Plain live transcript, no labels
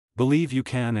Believe you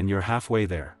can and you're halfway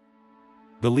there.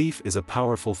 Belief is a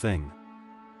powerful thing.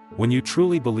 When you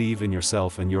truly believe in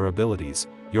yourself and your abilities,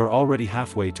 you're already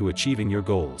halfway to achieving your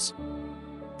goals.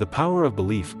 The power of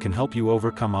belief can help you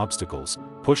overcome obstacles,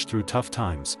 push through tough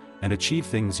times, and achieve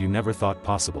things you never thought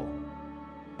possible.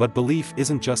 But belief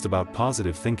isn't just about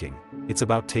positive thinking, it's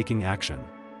about taking action.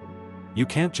 You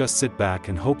can't just sit back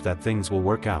and hope that things will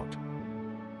work out.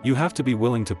 You have to be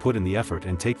willing to put in the effort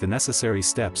and take the necessary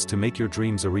steps to make your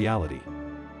dreams a reality.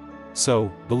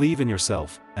 So, believe in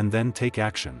yourself, and then take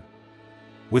action.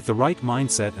 With the right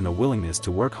mindset and a willingness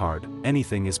to work hard,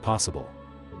 anything is possible.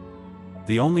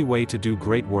 The only way to do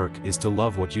great work is to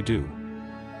love what you do.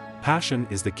 Passion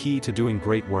is the key to doing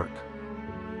great work.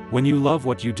 When you love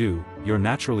what you do, you're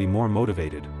naturally more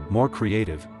motivated, more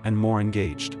creative, and more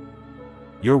engaged.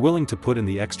 You're willing to put in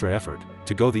the extra effort,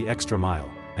 to go the extra mile,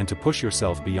 and to push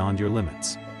yourself beyond your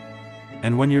limits.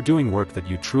 And when you're doing work that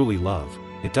you truly love,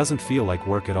 it doesn't feel like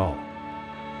work at all.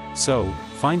 So,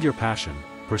 find your passion,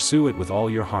 pursue it with all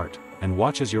your heart, and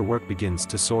watch as your work begins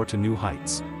to soar to new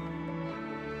heights.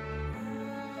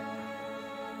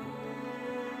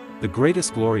 The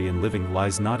greatest glory in living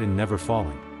lies not in never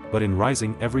falling, but in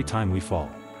rising every time we fall.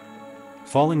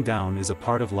 Falling down is a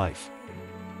part of life.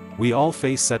 We all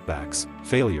face setbacks,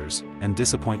 failures, and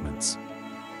disappointments.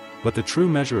 But the true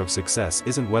measure of success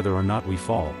isn't whether or not we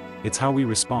fall, it's how we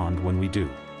respond when we do.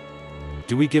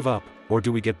 Do we give up, or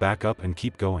do we get back up and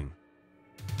keep going?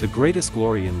 The greatest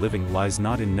glory in living lies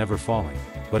not in never falling,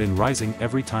 but in rising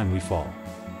every time we fall.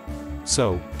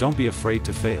 So, don't be afraid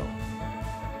to fail.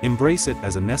 Embrace it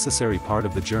as a necessary part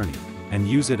of the journey, and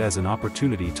use it as an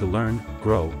opportunity to learn,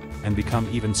 grow, and become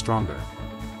even stronger.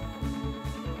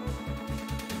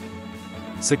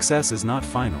 Success is not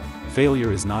final,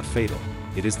 failure is not fatal,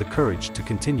 it is the courage to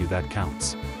continue that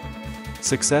counts.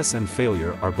 Success and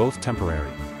failure are both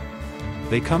temporary.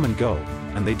 They come and go,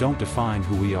 and they don't define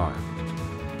who we are.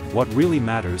 What really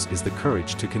matters is the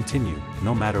courage to continue,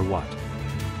 no matter what.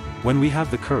 When we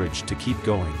have the courage to keep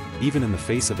going, even in the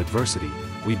face of adversity,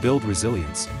 we build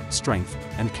resilience, strength,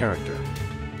 and character.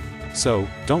 So,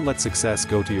 don't let success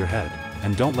go to your head,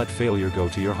 and don't let failure go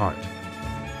to your heart.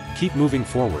 Keep moving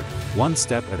forward, one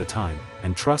step at a time,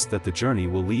 and trust that the journey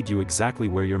will lead you exactly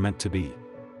where you're meant to be.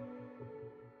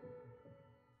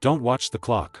 Don't watch the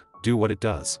clock, do what it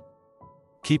does.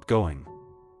 Keep going.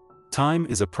 Time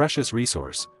is a precious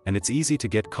resource, and it's easy to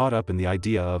get caught up in the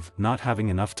idea of not having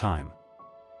enough time.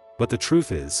 But the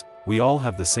truth is, we all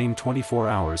have the same 24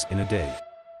 hours in a day.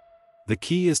 The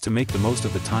key is to make the most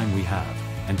of the time we have,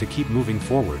 and to keep moving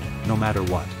forward, no matter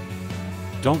what.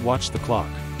 Don't watch the clock,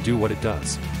 do what it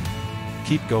does.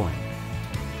 Keep going.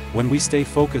 When we stay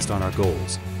focused on our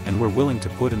goals, and we're willing to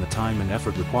put in the time and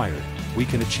effort required, we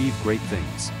can achieve great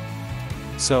things.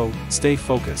 So, stay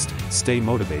focused, stay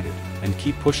motivated, and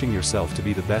keep pushing yourself to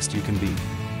be the best you can be.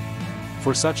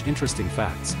 For such interesting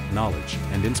facts, knowledge,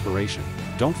 and inspiration,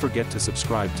 don't forget to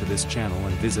subscribe to this channel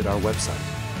and visit our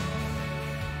website.